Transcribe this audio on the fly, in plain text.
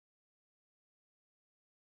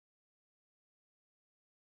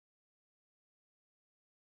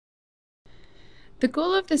The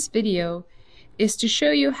goal of this video is to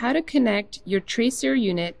show you how to connect your tracer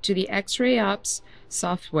unit to the XRayOPS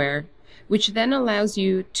software, which then allows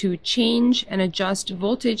you to change and adjust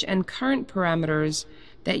voltage and current parameters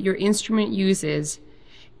that your instrument uses,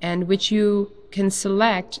 and which you can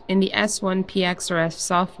select in the S1PXRF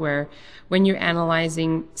software when you're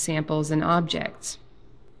analyzing samples and objects.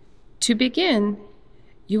 To begin,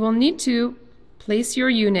 you will need to place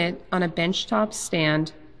your unit on a benchtop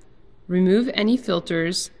stand, remove any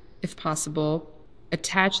filters if possible,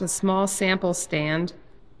 attach a small sample stand,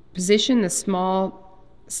 position the small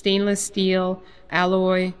stainless steel,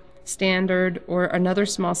 alloy, standard, or another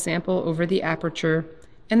small sample over the aperture,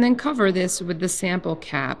 and then cover this with the sample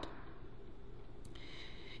cap.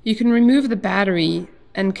 You can remove the battery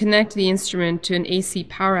and connect the instrument to an AC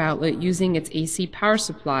power outlet using its AC power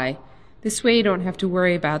supply. This way you don't have to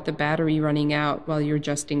worry about the battery running out while you're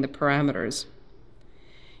adjusting the parameters.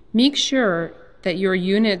 Make sure that your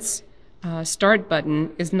unit's start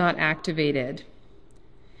button is not activated.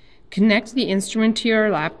 Connect the instrument to your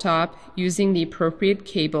laptop using the appropriate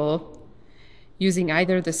cable, using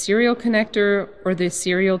either the serial connector or the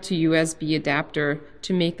serial to USB adapter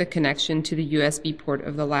to make the connection to the USB port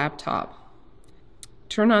of the laptop.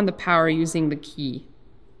 Turn on the power using the key.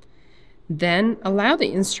 Then allow the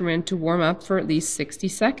instrument to warm up for at least 60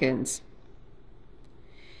 seconds.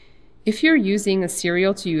 If you're using a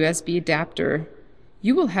serial to USB adapter,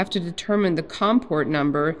 you will have to determine the COM port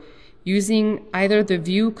number using either the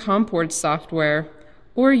View COM port software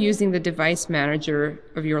or using the device manager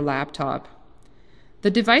of your laptop. The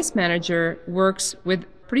device manager works with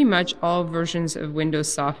pretty much all versions of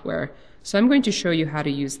Windows software, so I'm going to show you how to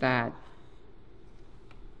use that.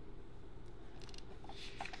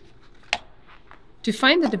 To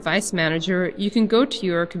find the device manager, you can go to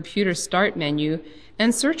your computer start menu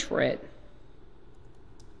and search for it.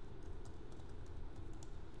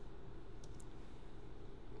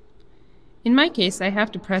 In my case, I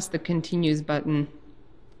have to press the Continues button.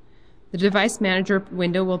 The device manager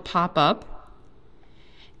window will pop up,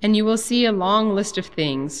 and you will see a long list of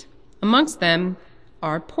things. Amongst them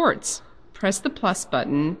are ports. Press the plus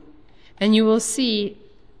button, and you will see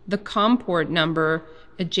the COM port number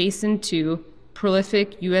adjacent to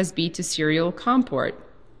prolific USB to serial COM port.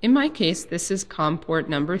 In my case, this is COM port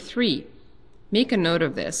number 3. Make a note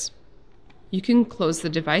of this. You can close the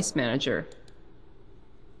device manager.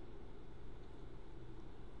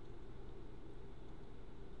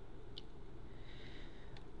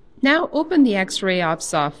 Now open the XRayOPS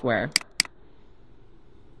software.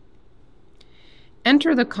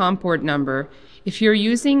 Enter the COM port number. If you're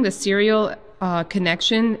using the serial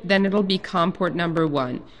connection, then it'll be COM port number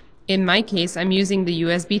 1. In my case, I'm using the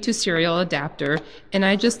USB to serial adapter, and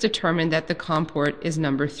I just determined that the COM port is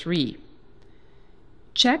number 3.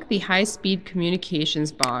 Check the high-speed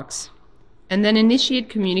communications box, and then initiate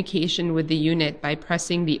communication with the unit by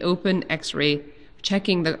pressing the Open X-ray,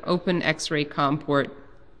 checking the Open X-ray COM port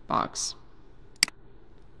box.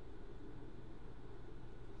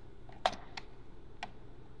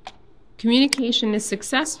 Communication is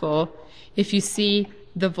successful if you see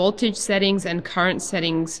the voltage settings and current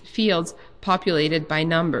settings fields populated by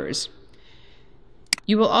numbers.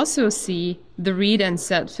 You will also see the read and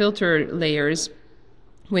set filter layers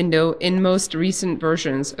window in most recent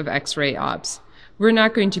versions of XRayOPS. We're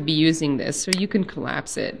not going to be using this, so you can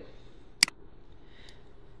collapse it.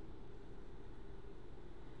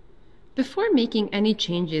 Before making any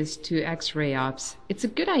changes to XRayOPS, it's a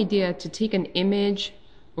good idea to take an image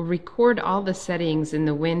or record all the settings in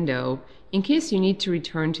the window in case you need to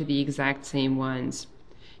return to the exact same ones.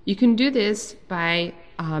 You can do this by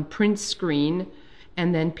print screen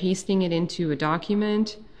and then pasting it into a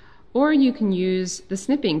document, or you can use the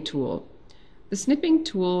snipping tool. The snipping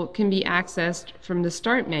tool can be accessed from the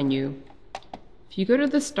Start menu. If you go to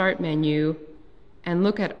the Start menu and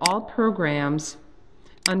look at All Programs,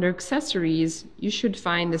 under Accessories, you should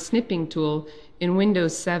find the snipping tool in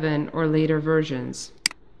Windows 7 or later versions.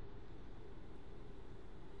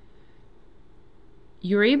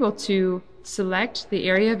 You're able to select the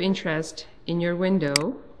area of interest in your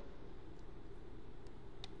window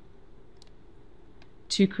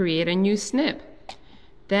to create a new snip.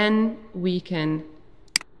 Then we can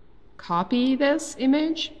copy this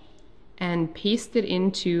image and paste it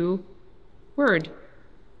into Word.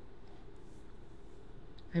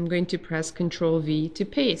 I'm going to press Ctrl V to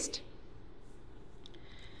paste.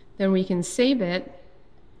 Then we can save it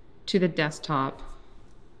to the desktop.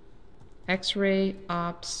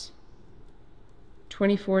 XRayOPS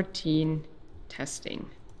 2014 testing.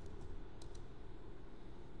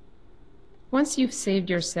 Once you've saved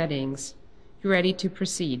your settings, you're ready to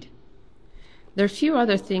proceed. There are a few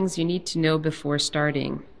other things you need to know before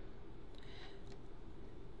starting.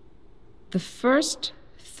 The first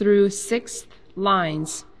through sixth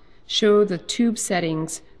lines show the tube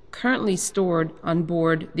settings currently stored on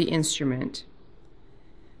board the instrument.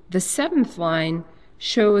 The seventh line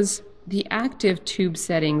shows the active tube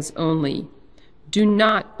settings only. Do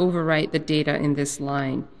not overwrite the data in this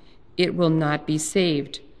line. It will not be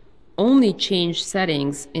saved. Only change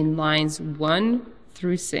settings in lines 1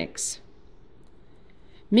 through 6.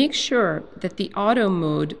 Make sure that the auto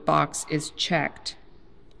mode box is checked.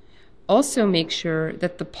 Also make sure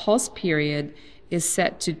that the pulse period is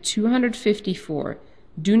set to 254.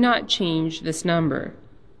 Do not change this number.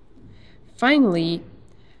 Finally,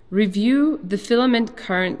 review the filament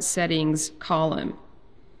current settings column.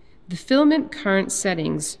 The filament current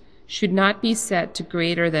settings should not be set to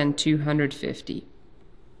greater than 250.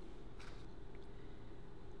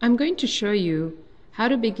 I'm going to show you how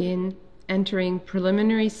to begin entering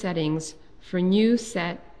preliminary settings for a new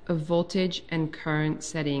set of voltage and current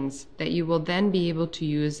settings that you will then be able to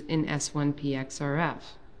use in S1P XRF.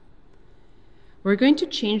 We're going to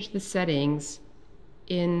change the settings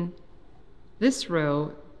in this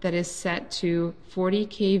row that is set to 40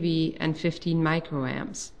 kV and 15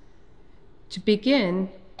 microamps. To begin,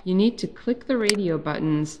 you need to click the radio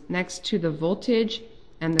buttons next to the voltage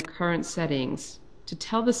and the current settings to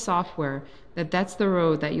tell the software that that's the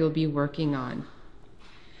row that you'll be working on.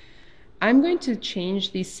 I'm going to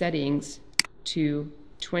change these settings to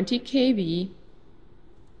 20 kV,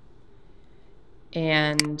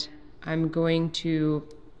 and I'm going to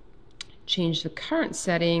change the current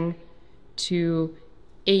setting to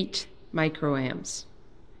 8 microamps.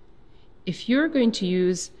 If you're going to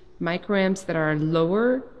use microamps that are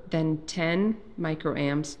lower than 10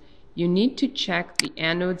 microamps, you need to check the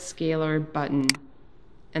anode scalar button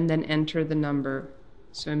and then enter the number.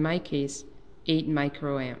 So in my case, 8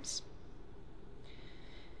 microamps.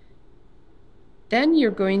 Then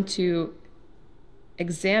you're going to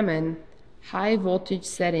examine high voltage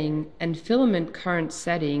setting and filament current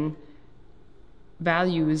setting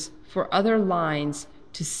values for other lines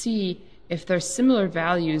to see if there are similar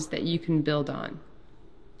values that you can build on.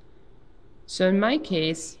 So in my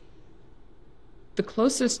case, the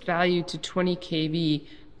closest value to 20 kV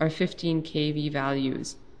are 15 kV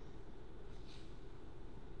values.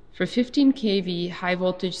 For 15 kV, high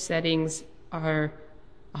voltage settings are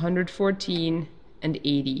 114 and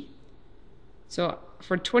 80. So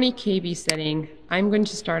for 20 kV setting, I'm going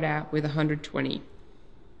to start out with 120.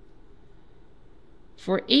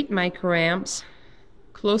 For 8 microamps,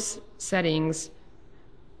 close settings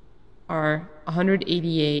are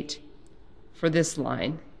 188 for this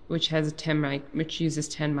line, which uses 10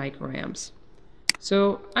 microamps.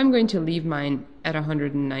 So I'm going to leave mine at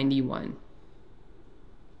 191.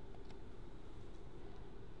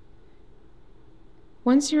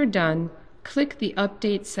 Once you're done, click the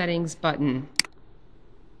Update Settings button.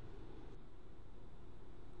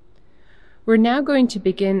 We're now going to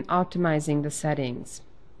begin optimizing the settings.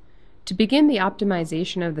 To begin the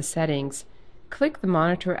optimization of the settings, click the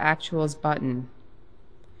Monitor Actuals button.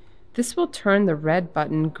 This will turn the red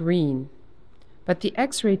button green, but the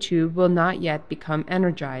X-ray tube will not yet become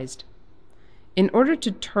energized. In order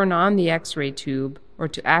to turn on the X-ray tube, or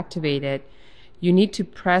to activate it, you need to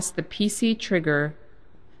press the PC trigger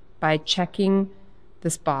by checking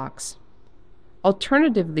this box.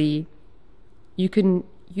 Alternatively, you can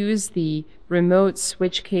use the remote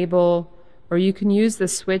switch cable, or you can use the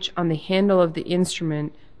switch on the handle of the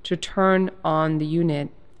instrument to turn on the unit.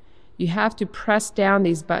 You have to press down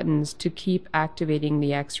these buttons to keep activating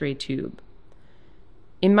the X-ray tube.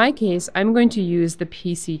 In my case, I'm going to use the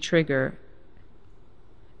PC trigger.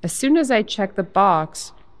 As soon as I check the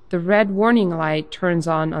box, the red warning light turns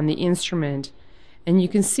on the instrument, and you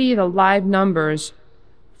can see the live numbers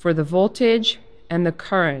for the voltage and the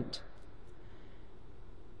current.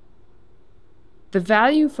 The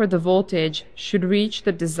value for the voltage should reach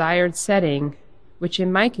the desired setting, which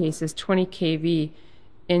in my case is 20 kV,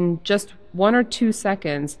 in just 1 or 2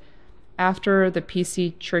 seconds after the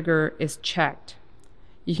PC trigger is checked.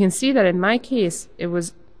 You can see that in my case it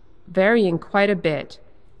was varying quite a bit.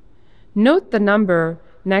 Note the number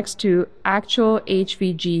next to actual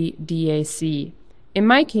HVG DAC. In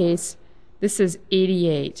my case, this is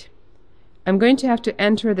 88. I'm going to have to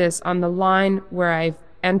enter this on the line where I've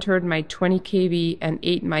entered my 20 kV and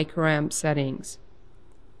 8 microamp settings.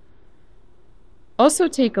 Also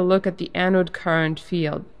take a look at the anode current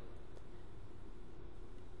field.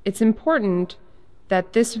 It's important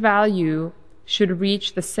that this value should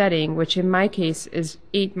reach the setting, which in my case is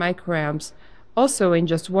 8 microamps, also in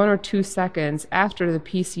just 1 or 2 seconds after the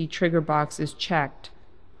PC trigger box is checked.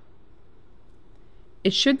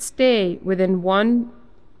 It should stay within 1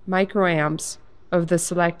 microamps of the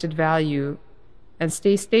selected value and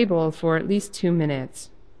stay stable for at least 2 minutes.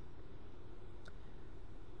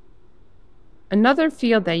 Another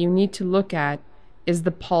field that you need to look at is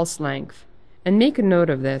the pulse length, and make a note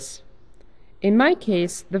of this. In my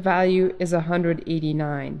case, the value is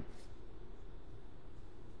 189.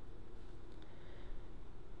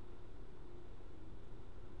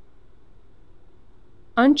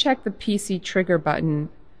 Uncheck the PC trigger button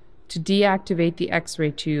to deactivate the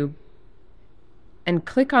X-ray tube and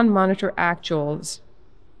click on Monitor Actuals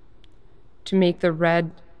to make the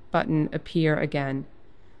red button appear again.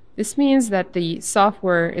 This means that the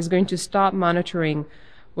software is going to stop monitoring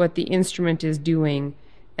what the instrument is doing,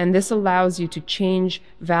 and this allows you to change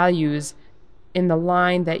values in the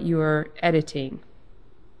line that you are editing.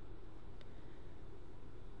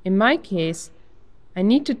 In my case, I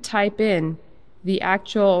need to type in the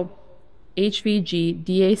actual HVG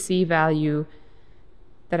DAC value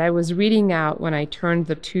that I was reading out when I turned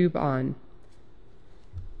the tube on.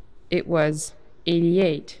 It was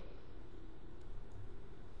 88.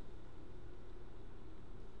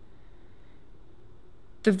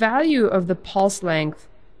 The value of the pulse length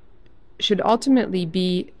should ultimately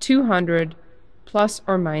be 200 plus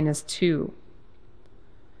or minus 2.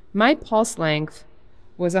 My pulse length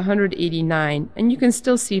was 189, and you can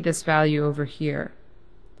still see this value over here.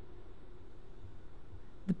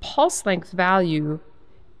 The pulse length value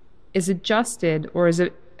is adjusted or is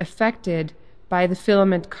affected by the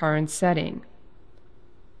filament current setting.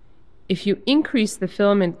 If you increase the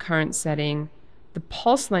filament current setting, the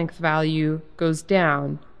pulse length value goes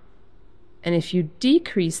down, and if you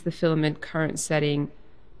decrease the filament current setting,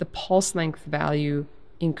 the pulse length value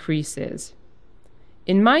increases.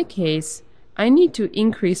 In my case, I need to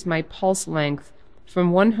increase my pulse length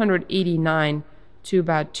from 189 to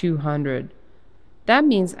about 200. That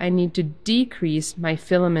means I need to decrease my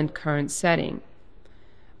filament current setting.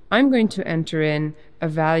 I'm going to enter in a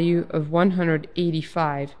value of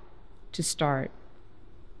 185 to start.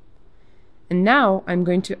 And now I'm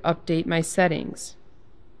going to update my settings.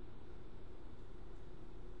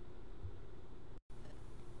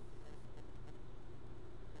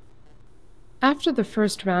 After the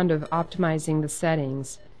first round of optimizing the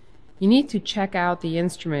settings, you need to check out the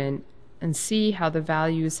instrument and see how the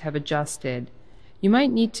values have adjusted. You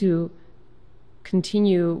might need to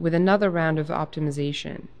continue with another round of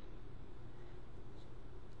optimization.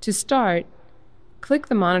 To start, click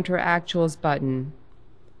the Monitor Actuals button.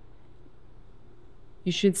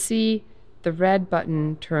 You should see the red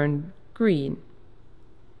button turn green.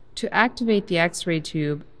 To activate the X-ray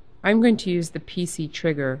tube, I'm going to use the PC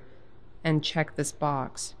trigger and check this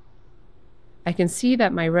box. I can see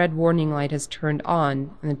that my red warning light has turned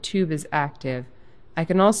on and the tube is active. I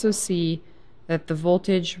can also see that the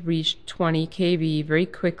voltage reached 20 kV very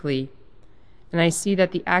quickly, and I see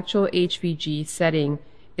that the actual HVG setting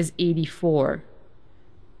is 84.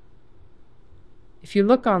 If you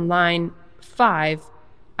look on line 5,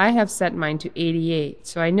 I have set mine to 88,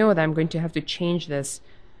 so I know that I'm going to have to change this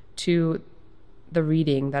to the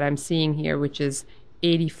reading that I'm seeing here, which is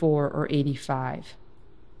 84 or 85.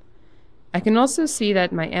 I can also see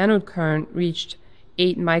that my anode current reached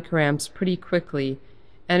 8 microamps pretty quickly,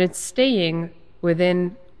 and it's staying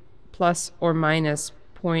within plus or minus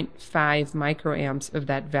 0.5 microamps of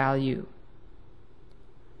that value.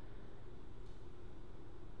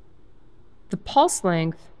 The pulse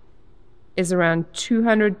length is around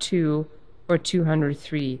 202 or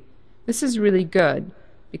 203. This is really good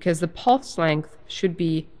because the pulse length should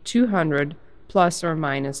be 200 plus or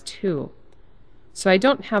minus 2. So I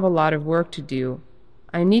don't have a lot of work to do.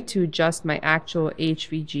 I need to adjust my actual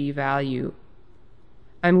HVG value.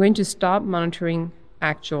 I'm going to stop monitoring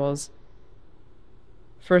actuals.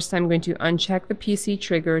 First, I'm going to uncheck the PC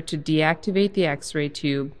trigger to deactivate the X-ray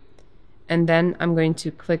tube, and then I'm going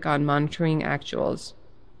to click on Monitoring Actuals.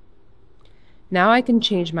 Now I can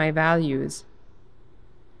change my values.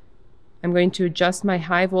 I'm going to adjust my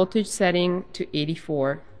high voltage setting to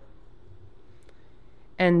 84,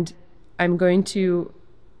 and I'm going to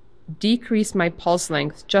decrease my pulse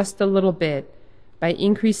length just a little bit by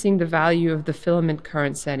increasing the value of the filament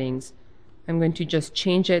current settings. I'm going to just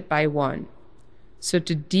change it by 1. So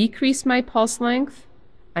to decrease my pulse length,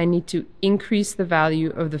 I need to increase the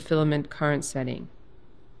value of the filament current setting.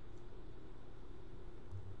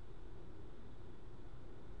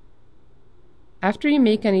 After you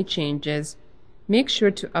make any changes, make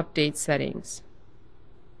sure to update settings.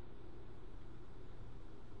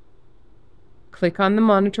 Click on the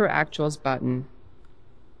Monitor Actuals button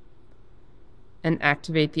and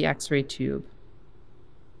activate the X-ray tube.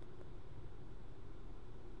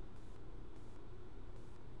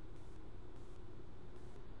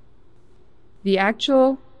 The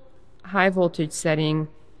actual high voltage setting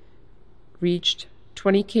reached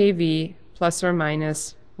 20 kV plus or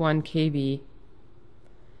minus 1 kV.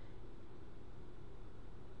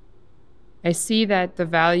 I see that the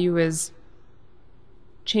value is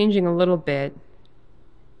changing a little bit,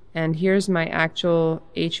 and here's my actual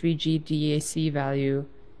HVG DAC value.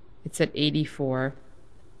 It's at 84.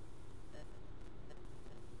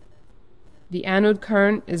 The anode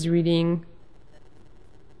current is reading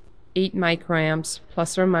 8 microamps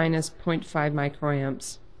plus or minus 0.5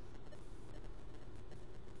 microamps,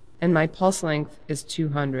 and my pulse length is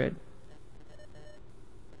 200.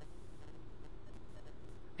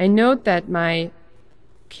 I note that my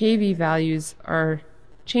kV values are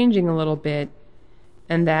changing a little bit,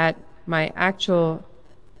 and that my actual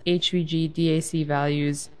HVG DAC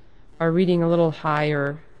values are reading a little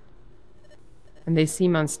higher, and they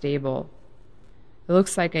seem unstable. It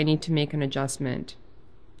looks like I need to make an adjustment.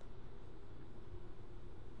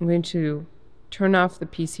 I'm going to turn off the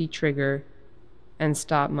PC trigger and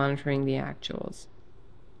stop monitoring the actuals.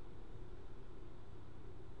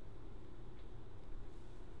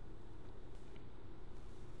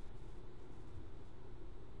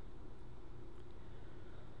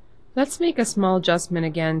 Let's make a small adjustment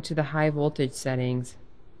again to the high voltage settings.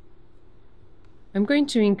 I'm going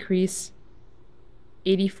to increase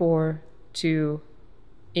 84 to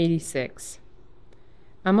 86.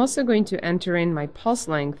 I'm also going to enter in my pulse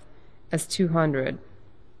length as 200,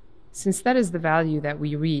 since that is the value that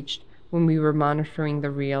we reached when we were monitoring the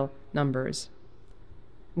real numbers.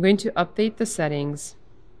 I'm going to update the settings,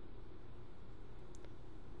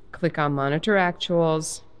 click on Monitor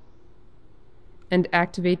Actuals, and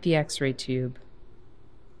activate the X-ray tube.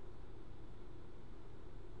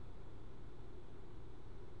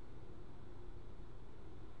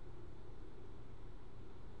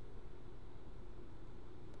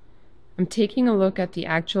 I'm taking a look at the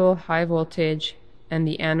actual high voltage and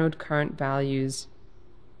the anode current values.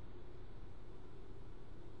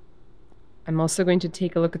 I'm also going to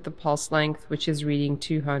take a look at the pulse length, which is reading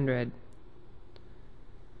 200.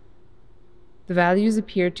 The values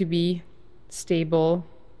appear to be stable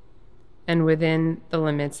and within the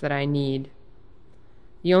limits that I need.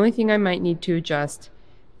 The only thing I might need to adjust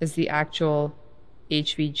is the actual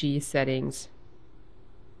HVG settings.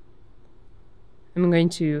 I'm going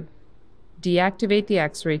to deactivate the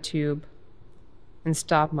X-ray tube and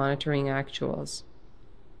stop monitoring actuals.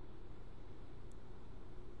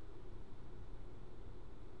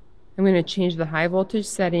 I'm going to change the high voltage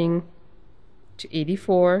setting to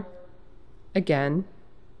 84 again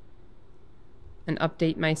and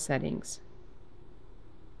update my settings.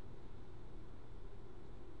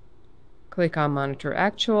 Click on Monitor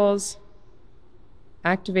Actuals,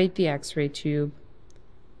 activate the X-ray tube,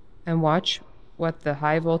 and watch what the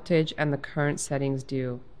high voltage and the current settings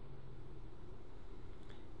do.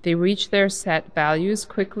 They reach their set values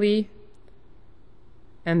quickly,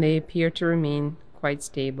 and they appear to remain quite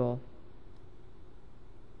stable.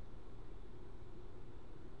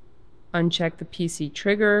 Uncheck the PC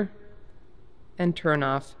trigger and turn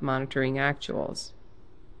off monitoring actuals.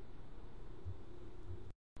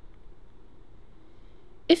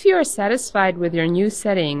 If you are satisfied with your new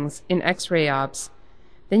settings in XRayOPS,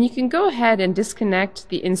 then you can go ahead and disconnect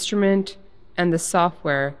the instrument and the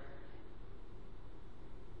software.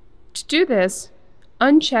 To do this,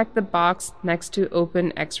 uncheck the box next to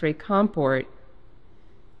Open X-ray COM port,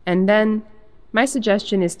 and then my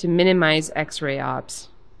suggestion is to minimize XRayOPS.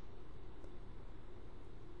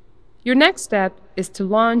 Your next step is to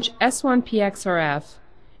launch S1PXRF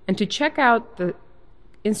and to check out the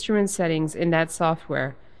instrument settings in that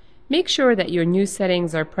software. Make sure that your new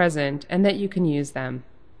settings are present and that you can use them.